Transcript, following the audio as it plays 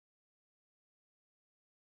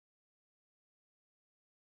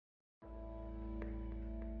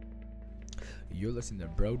You're listening to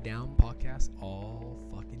Bro Down Podcast all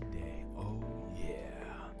fucking day. Oh, yeah.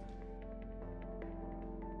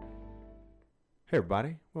 Hey,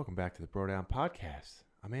 everybody. Welcome back to the Bro Down Podcast.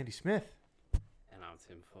 I'm Andy Smith. And I'm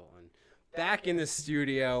Tim Fulton. Back in the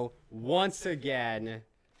studio once again.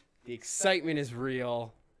 The excitement is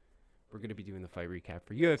real. We're going to be doing the fight recap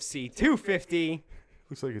for UFC 250.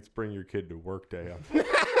 Looks like it's bring your kid to work day.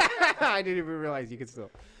 I didn't even realize you could still.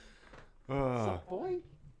 What's up, boy?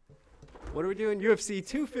 What are we doing? UFC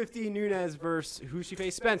 250 Nunes versus who she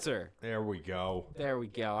faced? Spencer. There we go. There we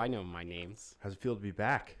go. I know my names. How's it feel to be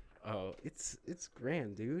back? Oh, it's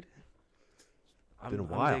grand, dude. Been a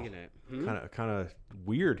while. I'm digging it. Kind of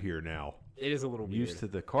weird here now. It is a little weird. Used to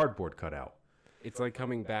the cardboard cutout. It's like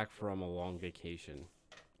coming back from a long vacation.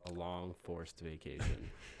 A long forced vacation.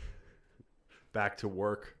 Back to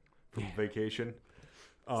work from vacation.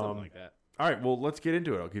 Something like that. All right, well, let's get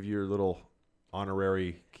into it. I'll give you your little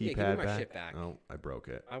honorary keypad give me my back. shit back. Oh, I broke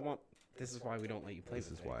it. This is why we don't let you play This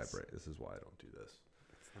with is why I things. break. This is why I don't do this.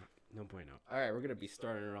 It's not, no bueno. All right, we're going to be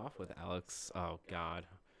starting it off with Alex. Oh, God.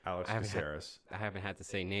 Alex I haven't Caceres. I haven't had to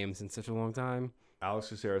say names in such a long time. Alex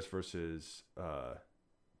Caceres versus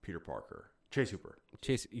Peter Parker. Chase Hooper.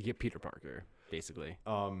 Chase, you get Peter Parker, basically.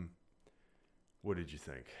 What did you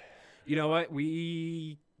think? You know what?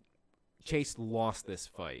 Chase lost this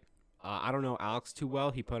fight. I don't know Alex too well.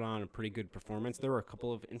 He put on a pretty good performance. There were a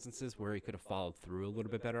couple of instances where he could have followed through a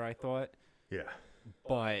little bit better, I thought. Yeah.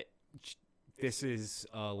 But this is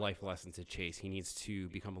a life lesson to Chase. He needs to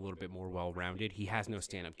become a little bit more well-rounded. He has no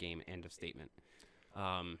stand-up game, end of statement.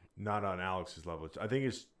 Not on Alex's level. I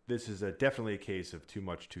think this is definitely a case of too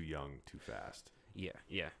much, too young, too fast.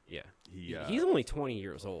 Yeah. He's only 20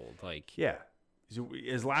 years old. Like, yeah.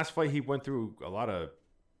 His last fight, he went through a lot of.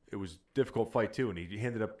 It was a difficult fight too, and he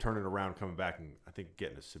ended up turning around, coming back, and I think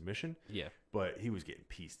getting a submission. Yeah. But he was getting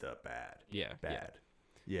pieced up bad. Yeah. Bad.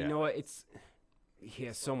 Yeah. You know what? He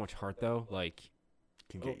has so much heart though. Like,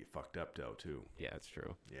 Can get you fucked up though too. yeah, that's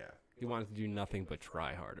true. Yeah. He wanted to do nothing but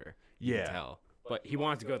try harder. You Yeah. can tell. But he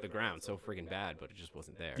wanted to go to the ground so friggin' bad, but it just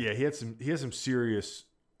wasn't there. Yeah. He had some serious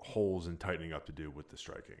holes and tightening up to do with the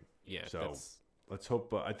striking. Yeah. So let's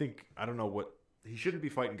hope. I don't know what he shouldn't be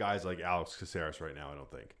fighting guys like Alex Caceres right now. I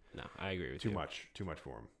don't think. No, I agree with Too you. much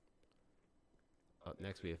for him. Up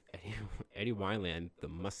next, we have Eddie Wineland, the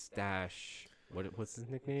mustache. What's his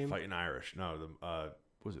nickname? Fighting Irish. No,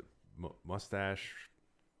 was it mustache?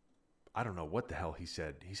 I don't know what the hell he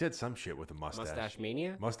said. He said some shit with a mustache. Mustache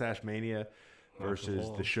Mania? Mustache Mania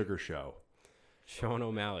versus the Sugar Show. Sean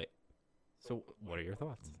O'Malley. So, what are your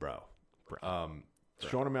thoughts? Bro.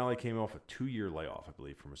 Sean O'Malley came off a 2-year layoff, I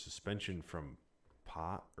believe, from a suspension from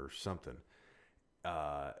pot or something.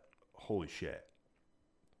 Holy shit.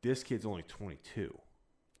 This kid's only 22.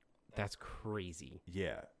 That's crazy.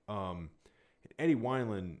 Yeah. Eddie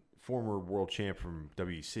Wineland, former world champ from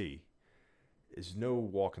WEC, is no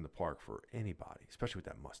walk in the park for anybody, especially with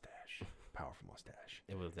that mustache. Powerful mustache.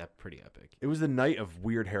 It was that pretty epic. It was the night of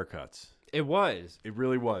weird haircuts. It was. It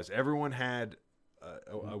really was. Everyone had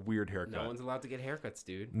a weird haircut. No one's allowed to get haircuts,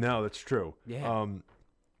 dude. No, that's true. Yeah.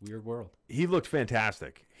 Weird world. He looked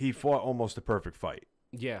fantastic. He fought almost a perfect fight.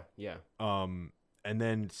 Yeah. And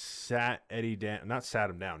then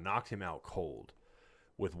knocked him out cold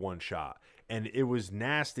with one shot. And it was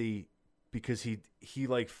nasty because he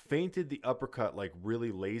like feinted the uppercut like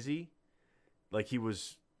really lazy. Like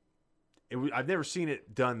I've never seen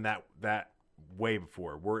it done that way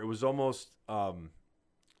before, where it was almost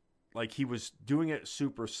like he was doing it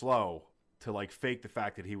super slow to like fake the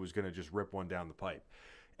fact that he was going to just rip one down the pipe.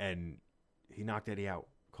 And he knocked Eddie out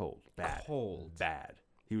cold. Bad.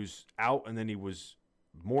 He was out, and then he was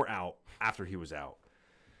more out after he was out.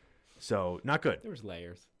 So, not good. There was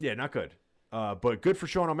layers. Yeah, not good. But good for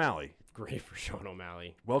Sean O'Malley. Great for Sean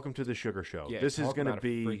O'Malley. Welcome to the Sugar Show. Yeah, this is going to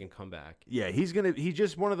be a freaking comeback. Yeah, he's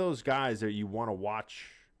just one of those guys that you want to watch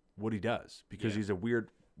what he does because he's a weird,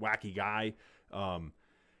 wacky guy.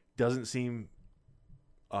 Doesn't seem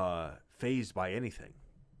fazed by anything.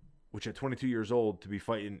 Which at 22 years old, to be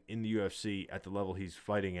fighting in the UFC at the level he's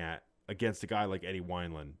fighting at against a guy like Eddie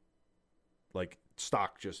Wineland, like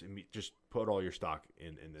stock just put all your stock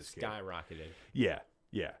in this kid. Skyrocketed. Yeah.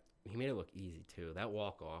 He made it look easy too. That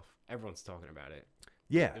walk off, everyone's talking about it.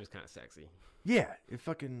 Yeah. It was kind of sexy. Yeah.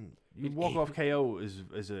 Walk off KO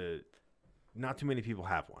is a not too many people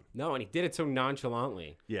have one. No, and he did it so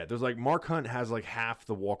nonchalantly. Yeah. There's like Mark Hunt has like half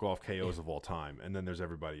the walk off KOs of all time, and then there's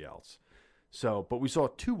everybody else. So, but we saw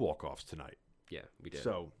 2 walk-offs tonight. Yeah, we did.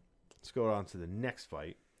 So, let's go on to the next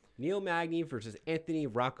fight. Neil Magny versus Anthony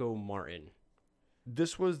Rocco Martin.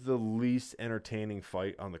 This was the least entertaining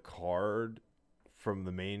fight on the card from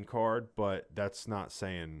the main card, but that's not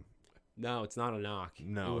saying No, it's not a knock.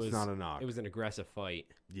 no. It's not a knock. It was an aggressive fight.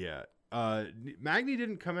 Yeah. Magny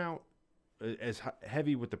didn't come out as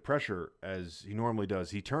heavy with the pressure as he normally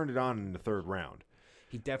does. He turned it on in the third round.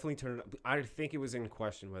 He definitely turned it up. I think it was in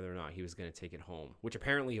question whether or not he was going to take it home, which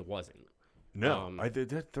apparently it wasn't. No, I did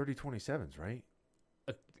that 30-27s, right?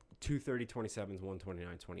 230-27s,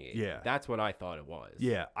 129-28. Yeah. That's what I thought it was.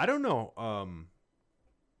 Yeah, I don't know.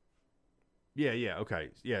 Yeah, okay.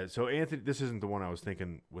 Yeah, so Anthony, this isn't the one I was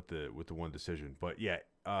thinking with the one decision, but yeah,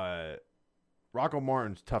 Rocco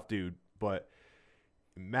Martin's tough dude, but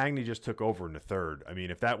Magny just took over in the third. I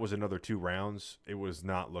mean, if that was another 2 rounds, it was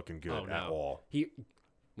not looking good at all.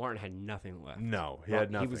 Martin had nothing left. No, he had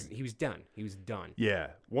nothing. He was done. He was done.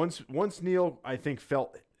 Yeah. Once Neil, I think,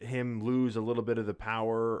 felt him lose a little bit of the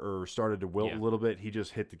power or started to wilt a little bit, he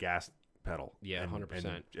just hit the gas pedal. Yeah,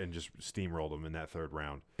 100%. And just steamrolled him in that third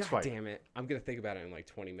round. God damn it. I'm going to think about it in like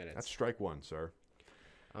 20 minutes. That's strike 1, sir.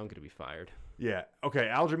 I'm going to be fired. Yeah. Okay,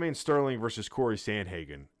 Aljamain Sterling versus Corey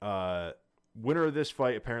Sandhagen. Winner of this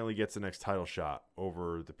fight apparently gets the next title shot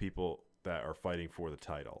over the people that are fighting for the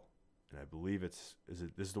title. And I believe this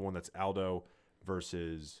is the one that's Aldo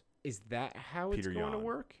versus Is that how Peter it's going to Yan.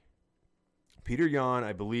 work? Peter Yan,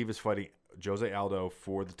 I believe, is fighting Jose Aldo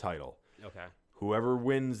for the title. Okay. Whoever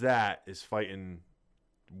wins that is fighting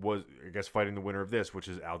the winner of this, which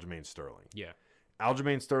is Aljamain Sterling. Yeah.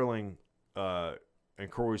 Aljamain Sterling and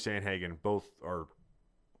Corey Sandhagen both are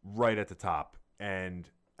right at the top. And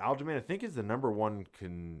Aljamain, I think, is the number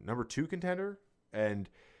 2 contender. And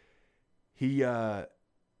he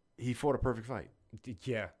fought a perfect fight.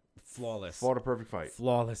 Yeah. Flawless. Fought a perfect fight.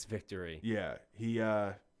 Flawless victory.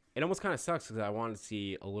 Yeah. It almost kind of sucks because I wanted to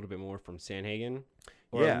see a little bit more from Sandhagen.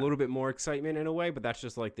 Or Yeah. a little bit more excitement in a way, but that's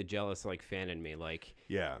just like the jealous like fan in me. Like,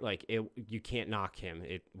 Yeah. like you can't knock him.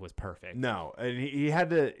 It was perfect. No, and he had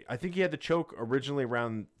to. I think he had the choke originally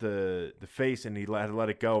around the face, and he had to let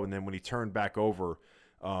it go. And then when he turned back over,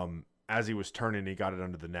 as he was turning, he got it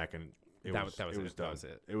under the neck, and That was done.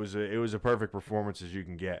 it. It was a perfect performance as you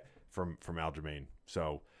can get from Aljamain.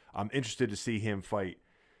 So I'm interested to see him fight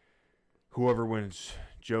whoever wins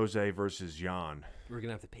Jose versus Jan. We're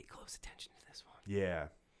gonna have to pay close attention to this one. Yeah,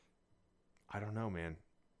 I don't know, man.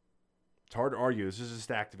 It's hard to argue. This is a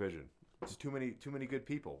stacked division. There's too many good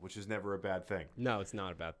people, which is never a bad thing. No, it's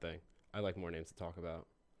not a bad thing. I like more names to talk about.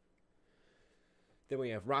 Then we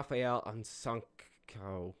have Rafael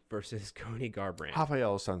Ansanko versus Cody Garbrandt.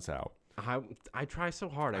 Rafael Sunsao. I try so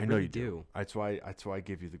hard. I know really you do. That's why I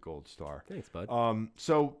give you the gold star. Thanks, bud.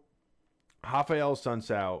 So Rafael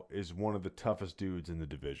Sunsao is one of the toughest dudes in the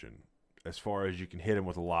division. As far as you can hit him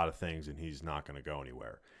with a lot of things, and he's not going to go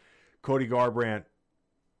anywhere. Cody Garbrandt,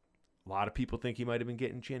 a lot of people think he might have been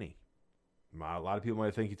getting chinny. A lot of people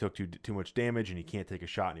might think he took too much damage and he can't take a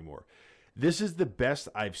shot anymore. This is the best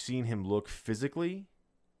I've seen him look physically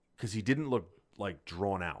because he didn't look like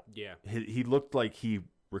drawn out. Yeah. He looked like he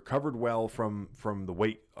recovered well from the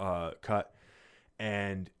weight cut,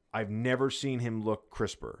 and I've never seen him look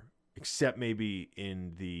crisper, except maybe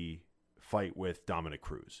in the fight with Dominic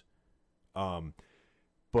Cruz.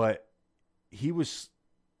 But he was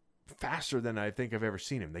faster than I think I've ever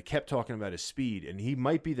seen him. They kept talking about his speed, and he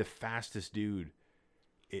might be the fastest dude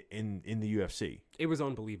in the UFC It was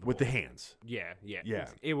unbelievable. with the hands. Yeah. Yeah.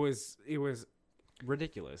 It was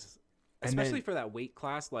ridiculous. And Especially then- for that weight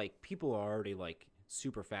class. Like, people are already, like,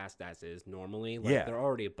 super fast as is normally. Like, Yeah. they're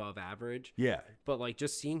already above average. Yeah, But, like,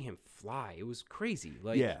 just seeing him fly, it was crazy.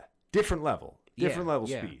 Like, yeah, different level Yeah,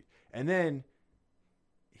 speed. And then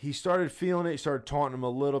he started feeling it. He started taunting him a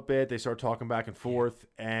little bit. They started talking back and forth,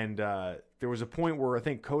 and there was a point where I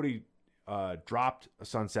think Cody dropped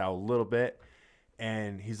Sunsao a little bit,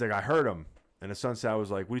 and he's like, "I heard him," and Sunsao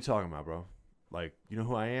was like, "What are you talking about, bro? Like, you know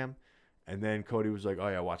who I am?" And then Cody was like, "Oh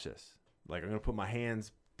yeah, watch this. Like, I'm gonna put my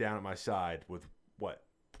hands down at my side with what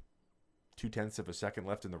 0.2 of a second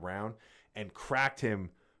left in the round," and cracked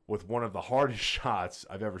him with one of the hardest shots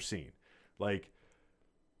I've ever seen. Like,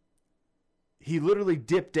 he literally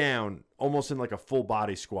dipped down almost in like a full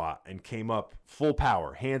body squat and came up full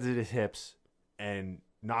power, hands at his hips, and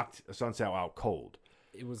knocked Sunsao out cold.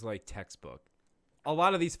 It was like textbook. A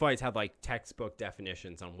lot of these fights have like textbook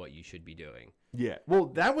definitions on what you should be doing. Yeah. Well,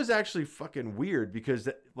 that was actually fucking weird because,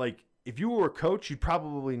 like, if you were a coach, you'd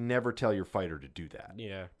probably never tell your fighter to do that.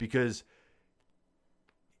 Yeah. Because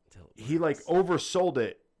he, like, oversold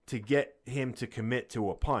it to get him to commit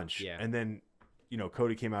to a punch. Yeah. And then,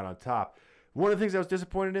 Cody came out on top. One of the things I was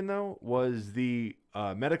disappointed in, though, was the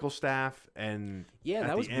medical staff and Yeah, at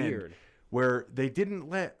that was the end, weird. where they didn't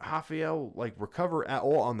let Rafael like recover at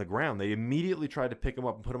all on the ground. They immediately tried to pick him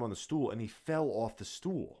up and put him on the stool, and he fell off the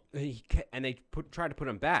stool. And they tried to put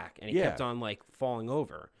him back, and he Yeah. kept on like falling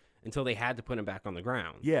over until they had to put him back on the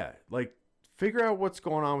ground. Yeah, like figure out what's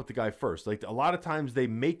going on with the guy first. Like a lot of times they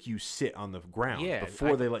make you sit on the ground Yeah,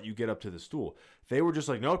 before they let you get up to the stool. They were just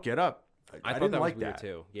like, no, get up. I thought didn't that like was weird that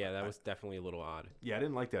too. Yeah, that was definitely a little odd. Yeah, I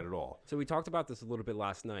didn't like that at all. So we talked about this a little bit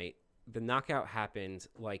last night. The knockout happened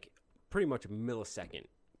like pretty much a millisecond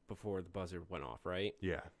before the buzzer went off, right?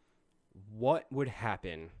 Yeah. What would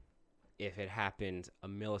happen if it happened a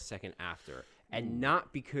millisecond after? And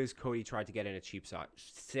not because Cody tried to get in a cheap shot.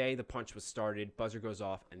 Say the punch was started, buzzer goes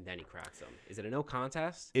off, and then he cracks him. Is it a no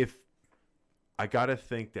contest? If I got to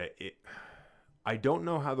think that I don't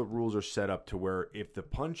know how the rules are set up to where if the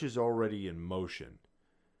punch is already in motion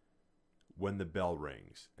when the bell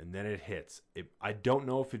rings and then it hits, I don't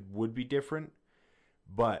know if it would be different,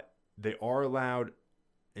 but they are allowed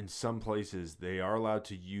in some places, they are allowed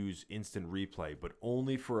to use instant replay, but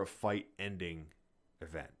only for a fight ending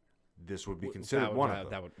event. This would be considered one of them.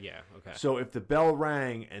 That would, yeah, okay. So if the bell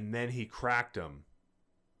rang and then he cracked him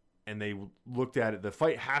and they looked at it, the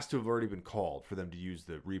fight has to have already been called for them to use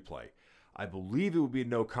the replay. I believe it would be a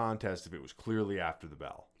no contest if it was clearly after the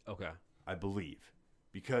bell. Okay. I believe.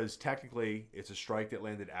 Because technically it's a strike that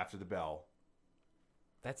landed after the bell.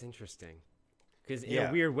 That's interesting. Because in Yeah.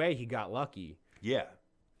 a weird way, he got lucky. Yeah.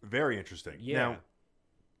 Very interesting. Yeah. Now,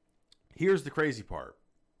 here's the crazy part.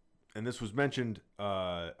 And this was mentioned,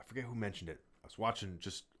 I forget who mentioned it. I was watching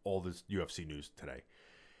just all this UFC news today.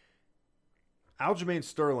 Aljamain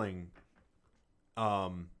Sterling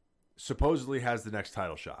supposedly has the next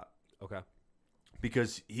title shot Okay.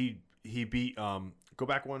 because he beat go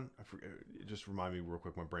back one. I forget, just remind me real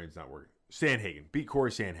quick. My brain's not working. Sandhagen beat Corey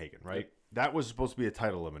Sandhagen, right? Yep. That was supposed to be a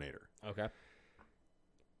title eliminator. Okay.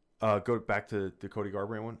 Go back to the Cody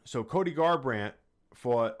Garbrandt one. So Cody Garbrandt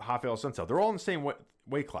fought Rafael Sunsao. They're all in the same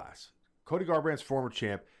weight class. Cody Garbrandt's former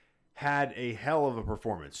champ had a hell of a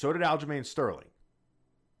performance. So did Aljamain Sterling.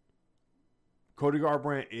 Cody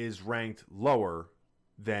Garbrandt is ranked lower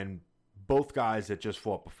than both guys that just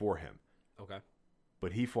fought before him, Okay.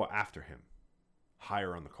 but he fought after him,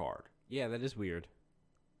 higher on the card. Yeah, that is weird.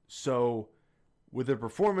 So with a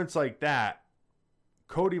performance like that,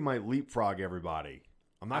 Cody might leapfrog everybody.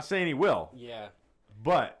 I'm not saying he will. Yeah.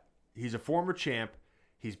 But he's a former champ.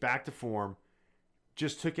 He's back to form.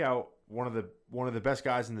 Just took out one of the best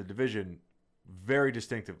guys in the division. Very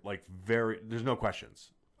distinctive. There's no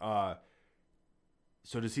questions.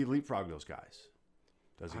 So does he leapfrog those guys?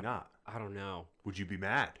 Does he not? I don't know. Would you be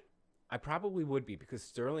mad? I probably would be because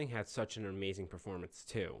Sterling had such an amazing performance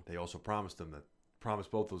too. They also promised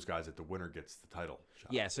both those guys that the winner gets the title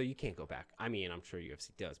shot. Yeah, so you can't go back. I mean, I'm sure UFC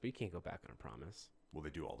does, but you can't go back on a promise. Well, they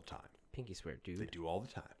do all the time. Pinky swear, dude. They do all the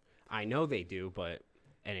time. I know they do, but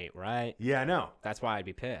it ain't right. Yeah, I know. That's why I'd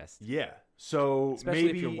be pissed. Yeah. So Especially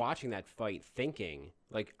maybe if you're watching that fight thinking,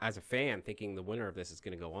 like as a fan, thinking the winner of this is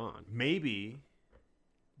going to go on. maybe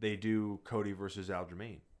they do Cody versus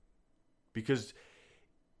Aljamain. Because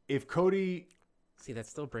if Cody, See, that's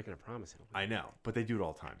still breaking a promise. I know, but they do it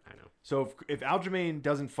all the time. I know. So if Aljamain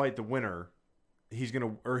doesn't fight the winner,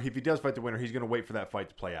 or if he does fight the winner, he's gonna wait for that fight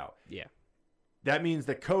to play out. Yeah. That means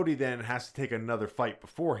that Cody then has to take another fight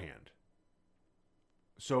beforehand.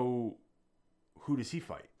 So who does he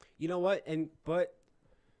fight? You know what? But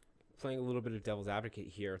playing a little bit of devil's advocate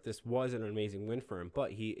here, this was an amazing win for him,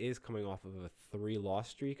 but he is coming off of a 3-loss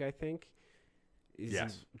streak, I think.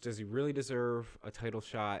 Yes. Does he really deserve a title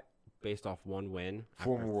shot based off one win?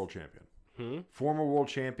 Former world champion. Hmm? Former world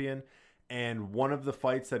champion, and one of the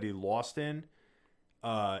fights that he lost in,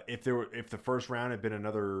 if the first round had been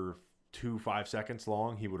another 5 seconds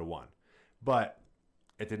long, he would have won. But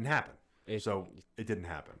it didn't happen. So it didn't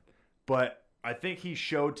happen. But I think he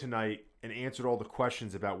showed tonight and answered all the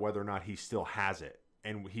questions about whether or not he still has it.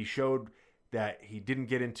 And he showed that he didn't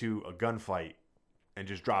get into a gunfight and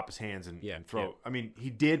just drop his hands and throw. Yeah. I mean, he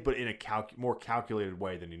did, but in a more calculated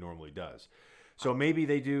way than he normally does. So maybe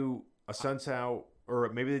they do a Sunsao, or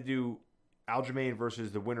maybe they do Aljamain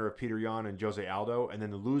versus the winner of Peter Yan and Jose Aldo, and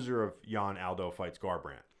then the loser of Yan Aldo fights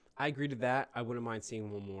Garbrandt. I agree to that. I wouldn't mind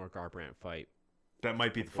seeing one more Garbrandt fight. That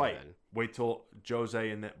might be the Before fight. then. Wait till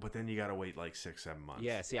Jose, but then you got to wait like 6-7 months.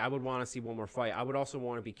 Yeah, see, I would want to see one more fight. I would also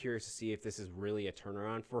want to be curious to see if this is really a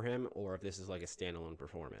turnaround for him or if this is like a standalone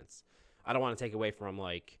performance. I don't want to take away from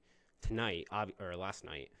like tonight or last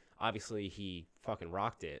night. Obviously, he fucking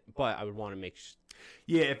rocked it, but I would want to make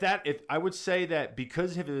Yeah, if I would say that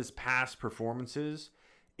because of his past performances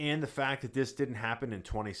and the fact that this didn't happen in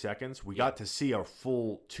 20 seconds, we got to see a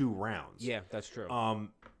full 2 rounds. Yeah, that's true.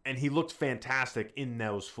 And he looked fantastic in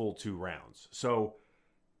those full 2 rounds. So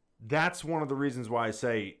that's one of the reasons why I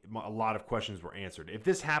say a lot of questions were answered. If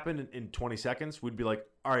this happened in 20 seconds, we'd be like,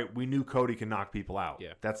 all right, we knew Cody can knock people out.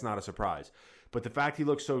 Yeah. That's not a surprise. But the fact he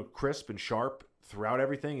looked so crisp and sharp throughout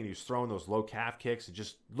everything, and he was throwing those low calf kicks, it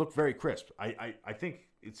just looked very crisp. I think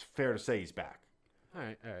it's fair to say he's back. All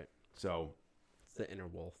right. So, It's the inner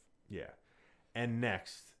wolf. yeah. And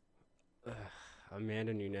next,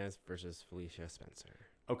 Amanda Nunes versus Felicia Spencer.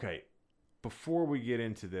 okay, before we get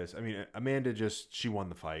into this, I mean, Amanda she won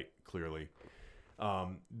the fight, clearly.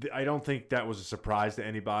 I don't think that was a surprise to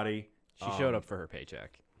anybody. She showed up for her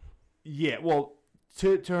paycheck. Yeah, well,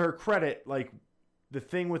 to her credit, like, the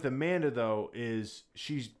thing with Amanda, though, is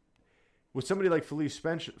she's, with somebody like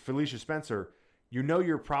Felicia Spencer, you know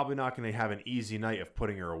you're probably not going to have an easy night of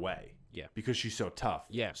putting her away. Yeah. Because she's so tough.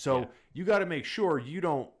 Yeah. So yeah. you got to make sure you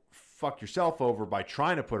don't fuck yourself over by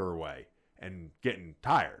trying to put her away and getting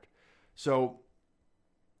tired. So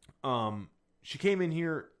she came in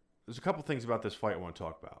here. There's a couple things about this fight I want to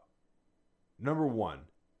talk about. Number one,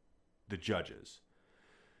 the judges.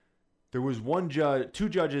 There was two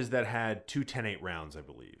judges that had 2 10-8 rounds, I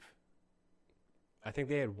believe. I think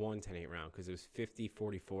they had one 10-8 round because it was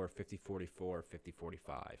 50-44, 50-44,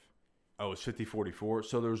 50-45. Oh, it's 50-44.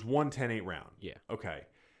 So there was one 10-8 round. Yeah. Okay.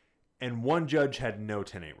 And one judge had no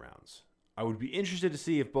 10-8 rounds. I would be interested to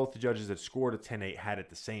see if both the judges that scored a 10-8 had it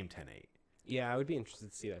the same 10-8. Yeah, I would be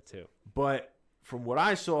interested to see that too. But from what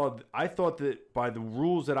I saw, I thought that by the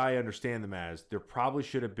rules that I understand them as, there probably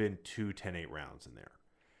should have been 2 10-8 rounds in there.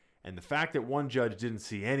 And the fact that one judge didn't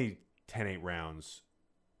see any 10-8 rounds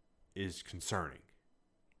is concerning.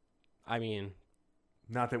 I mean,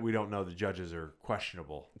 not that we don't know the judges are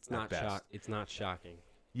questionable. It's not shocking.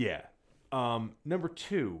 Yeah. Number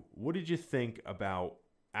 2, what did you think about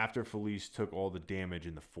after Felice took all the damage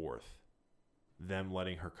in the 4th, them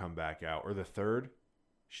letting her come back out, or the 3rd?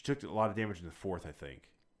 She took a lot of damage in the 4th, I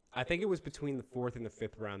think. I think it was between the 4th and the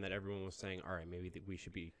 5th round that everyone was saying, all right, maybe we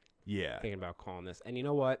should be thinking about calling this. And you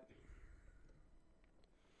know what?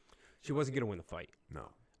 She wasn't going to win the fight. No.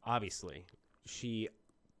 Obviously. She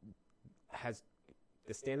has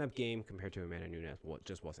the stand-up game compared to Amanda Nunes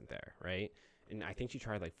just wasn't there, right? And I think she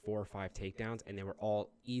tried like 4 or 5 takedowns, and they were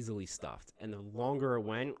all easily stuffed. And the longer it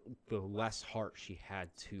went, the less heart she had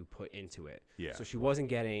to put into it. Yeah. So she wasn't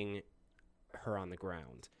getting her on the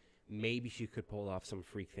ground. Maybe she could pull off some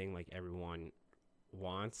freak thing like everyone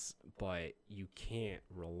wants, but you can't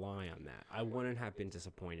rely on that. I wouldn't have been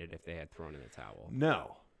disappointed if they had thrown in the towel.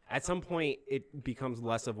 No. At some point, it becomes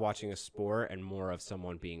less of watching a sport and more of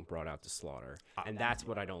someone being brought out to slaughter. And that's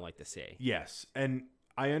what I don't like to see. Yes. And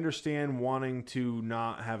I understand wanting to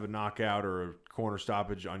not have a knockout or a corner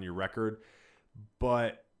stoppage on your record,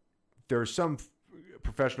 but there's some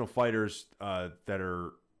professional fighters that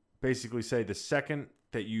are basically say the second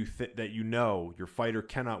that you know your fighter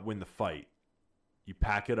cannot win the fight, you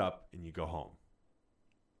pack it up and you go home.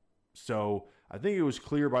 So I think it was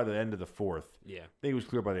clear by the end of the 4th. Yeah. I think it was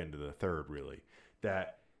clear by the end of the 3rd, really,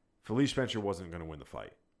 that Felice Spencer wasn't going to win the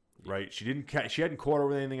fight. Right? She hadn't caught her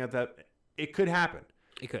with anything at that. It could happen.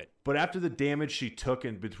 It could. But after the damage she took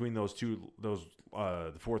in between the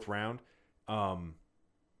 4th round, I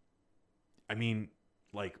mean,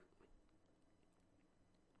 like,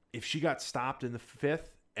 if she got stopped in the 5th,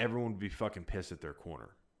 everyone would be fucking pissed at their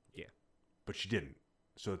corner. Yeah. But she didn't.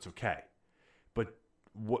 So it's okay. But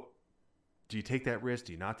what do you take that risk?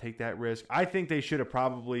 Do you not take that risk? I think they should have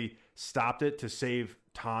probably stopped it to save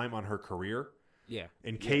time on her career. Yeah.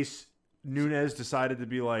 In case Nunes decided to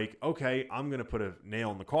be like, okay, I'm going to put a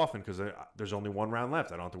nail in the coffin because there's only 1 round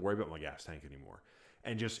left. I don't have to worry about my gas tank anymore.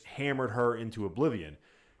 And just hammered her into oblivion.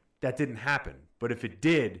 That didn't happen. But if it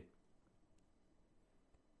did,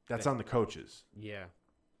 that's on the coaches. Yeah.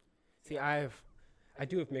 See, I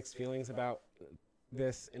do have mixed feelings about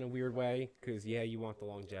this in a weird way because, yeah, you want the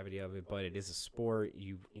longevity of it, but it is a sport.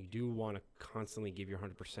 You do want to constantly give your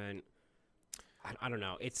 100%. I don't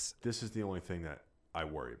know. This is the only thing that I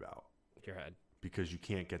worry about. Your head. Because you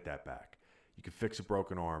can't get that back. You can fix a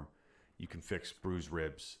broken arm. You can fix bruised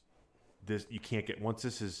ribs. Once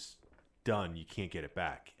this is done, you can't get it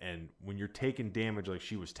back. And when you're taking damage like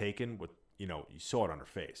she was taking, you saw it on her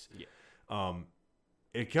face. Yeah.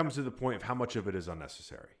 It comes to the point of how much of it is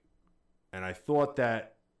unnecessary. And I thought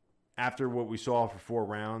that after what we saw for 4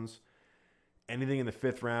 rounds, anything in the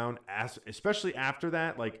 5th round, especially after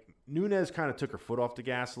that, like Nunes kind of took her foot off the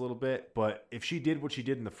gas a little bit. But if she did what she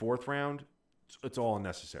did in the 4th round, it's all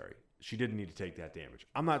unnecessary. She didn't need to take that damage.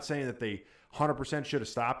 I'm not saying that they 100% should have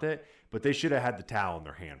stopped it, but they should have had the towel in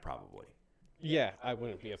their hand probably. Yeah, I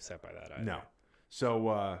wouldn't be upset by that either. No.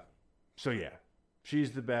 So yeah,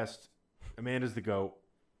 she's the best. Amanda's the GOAT.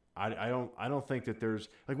 I don't think that there's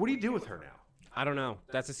like, what do you do with her now? I don't know.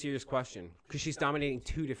 That's a serious question because she's dominating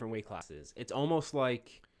 2 different weight classes. It's almost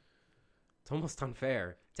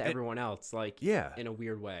unfair to everyone else, like Yeah. in a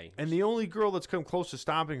weird way. And the only girl that's come close to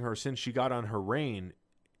stopping her since she got on her reign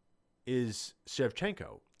is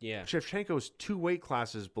Shevchenko. Yeah. Shevchenko's 2 weight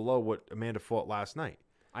classes below what Amanda fought last night.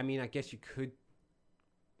 I mean, I guess you could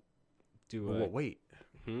do Well, a what weight?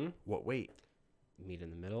 Hmm? What weight? meet in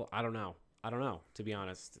the middle. I don't know, to be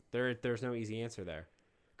honest. There's no easy answer there.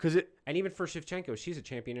 Because it. And even for Shevchenko, she's a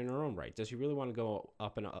champion in her own right. Does she really want to go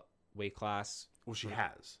up in a weight class? Well, she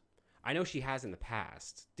has. I know she has in the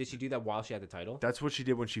past. Did she do that while she had the title? That's what she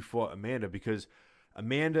did when she fought Amanda. Because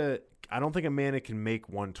Amanda, I don't think Amanda can make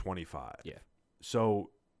 125. Yeah. So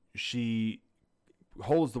she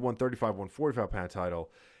holds the 135, 145 pound title,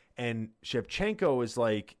 and Shevchenko is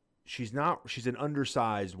like she's an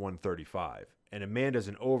undersized 135, and Amanda's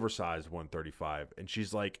an oversized 135, and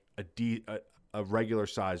she's like a regular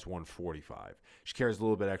size 145. She carries a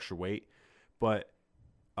little bit extra weight, but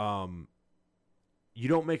you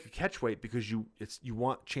don't make a catch weight because you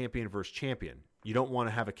want champion versus champion. You don't want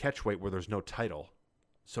to have a catch weight where there's no title.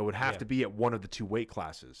 So it would have to be at one of the 2 weight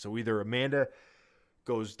classes. So either Amanda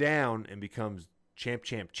goes down and becomes champ,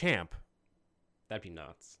 That'd be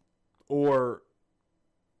nuts. or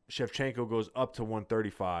Shevchenko goes up to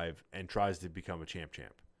 135 and tries to become a champ.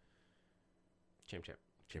 Champ.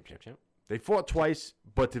 They fought twice,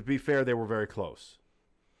 but to be fair, they were very close.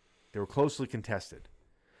 They were closely contested,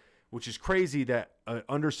 which is crazy that an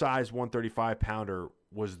undersized 135 pounder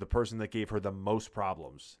was the person that gave her the most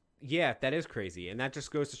problems. Yeah, that is crazy. And that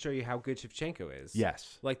just goes to show you how good Shevchenko is.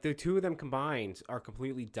 Yes. Like, the 2 of them combined are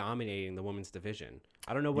completely dominating the women's division.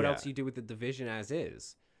 I don't know what else you do with the division as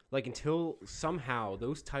is. Like, until somehow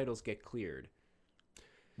those titles get cleared,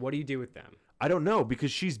 what do you do with them? I don't know,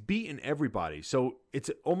 because she's beaten everybody. So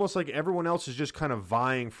it's almost like everyone else is just kind of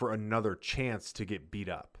vying for another chance to get beat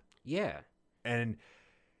up. Yeah. And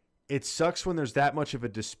it sucks when there's that much of a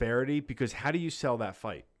disparity, because how do you sell that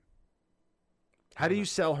fight? How do you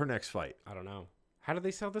sell her next fight? I don't know. How did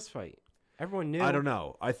they sell this fight? Everyone knew. I don't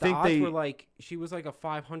know. I The think odds they were like, she was like a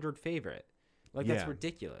 500 favorite. Like, that's Yeah.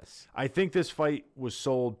 ridiculous. I think this fight was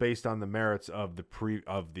sold based on the merits of the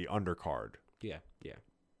undercard. Yeah.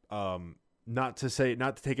 Not to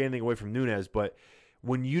take anything away from Nunes, but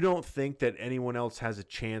when you don't think that anyone else has a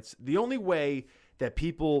chance, the only way that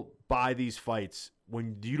people buy these fights,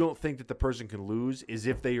 when you don't think that the person can lose, is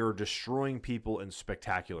if they are destroying people in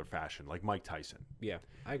spectacular fashion, like Mike Tyson. Yeah,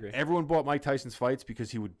 I agree. Everyone bought Mike Tyson's fights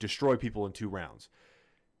because he would destroy people in 2 rounds.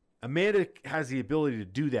 Amanda has the ability to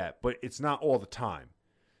do that, but it's not all the time.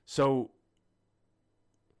 So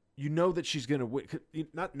you know that she's going to win.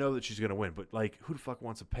 Not know that she's going to win, but like, who the fuck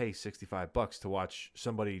wants to pay $65 to watch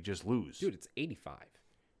somebody just lose? Dude, it's 85.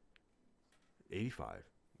 85.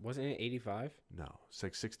 Wasn't it 85? No, it's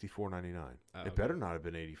like $64.99. Oh, It okay. better not have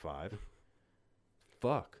been 85.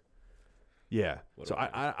 Fuck. Yeah. What So do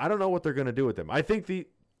I I don't know what they're going to do with them. I think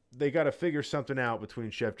they got to figure something out between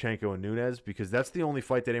Shevchenko and Nunes, because that's the only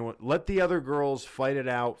fight that anyone. Let the other girls fight it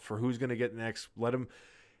out for who's going to get next. Let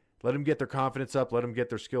them get their confidence up. Let them get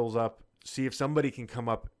their skills up. See if somebody can come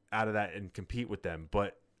up out of that and compete with them.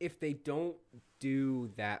 But If they don't do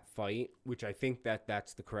that fight, which I think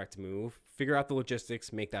that's the correct move, figure out the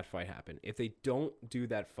logistics, make that fight happen. If they don't do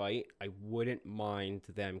that fight, I wouldn't mind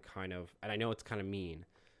them kind of, and I know it's kind of mean,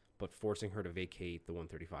 but forcing her to vacate the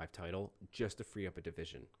 135 title just to free up a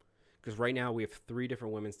division. Because right now we have 3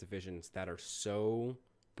 different women's divisions that are so...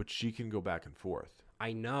 But she can go back and forth.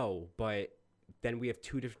 I know, but then we have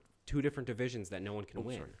two different divisions that no one can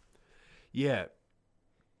win. Sorry. Yeah.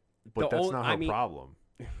 But that's not her problem.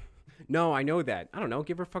 No, I know that. I don't know.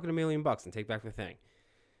 Give her fucking $1 million and take back the thing.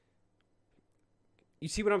 You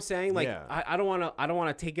see what I'm saying? Like, Yeah. I don't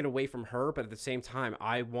want to take it away from her, but at the same time,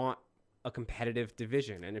 I want a competitive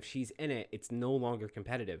division. And if she's in it, it's no longer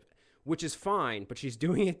competitive, which is fine. But she's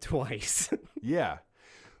doing it twice. Yeah.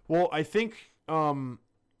 Well, I think the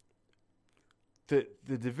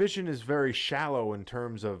division is very shallow in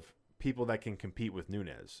terms of people that can compete with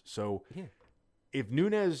Nunes. So Yeah. if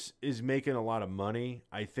Nunes is making a lot of money,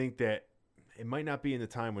 I think that it might not be in the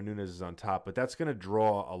time when Nunes is on top, but that's going to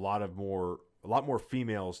draw a lot more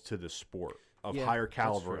females to the sport of Yeah, higher that's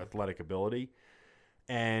caliber true. athletic ability.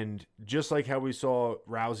 And just like how we saw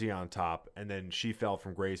Rousey on top and then she fell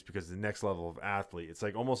from grace because of the next level of athlete, it's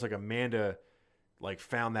like almost like Amanda like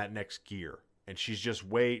found that next gear and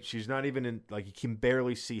she's not even in, like, you can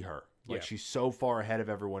barely see her. Like, Yeah. she's so far ahead of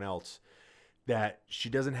everyone else that she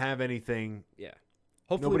doesn't have anything. Yeah.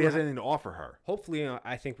 Nobody has anything to offer her. Hopefully,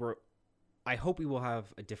 I hope we will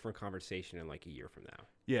have a different conversation in like a year from now.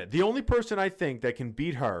 Yeah, the only person I think that can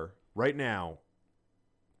beat her right now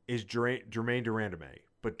is Jermaine Durandame.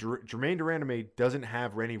 But Jermaine Durandame doesn't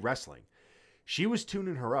have any wrestling. She was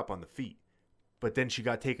tuning her up on the feet, but then she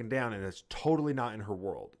got taken down, and it's totally not in her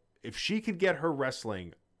world. If she could get her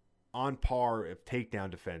wrestling on par of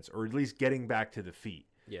takedown defense, or at least getting back to the feet,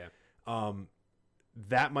 Yeah.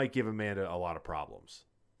 that might give Amanda a lot of problems.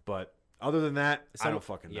 But other than that, I don't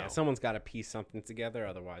fucking know. Yeah, someone's got to piece something together.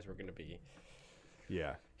 Otherwise, we're going to be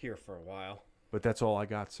Yeah. here for a while. But that's all I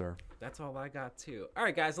got, sir. That's all I got, too. All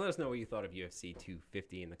right, guys, let us know what you thought of UFC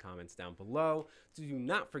 250 in the comments down below. Do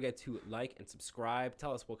not forget to like and subscribe.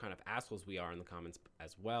 Tell us what kind of assholes we are in the comments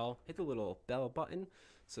as well. Hit the little bell button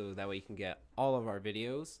so that way you can get all of our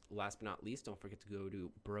videos. Last but not least, don't forget to go to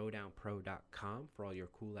brodownpro.com for all your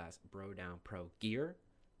cool-ass Bro Down Pro gear.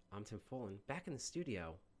 I'm Tim Fullen, back in the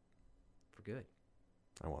studio for good.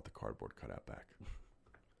 I want the cardboard cutout back.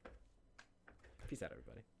 Peace out,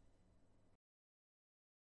 everybody.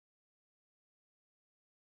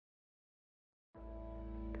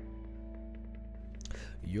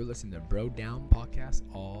 You're listening to Bro Down Podcast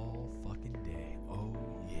all fucking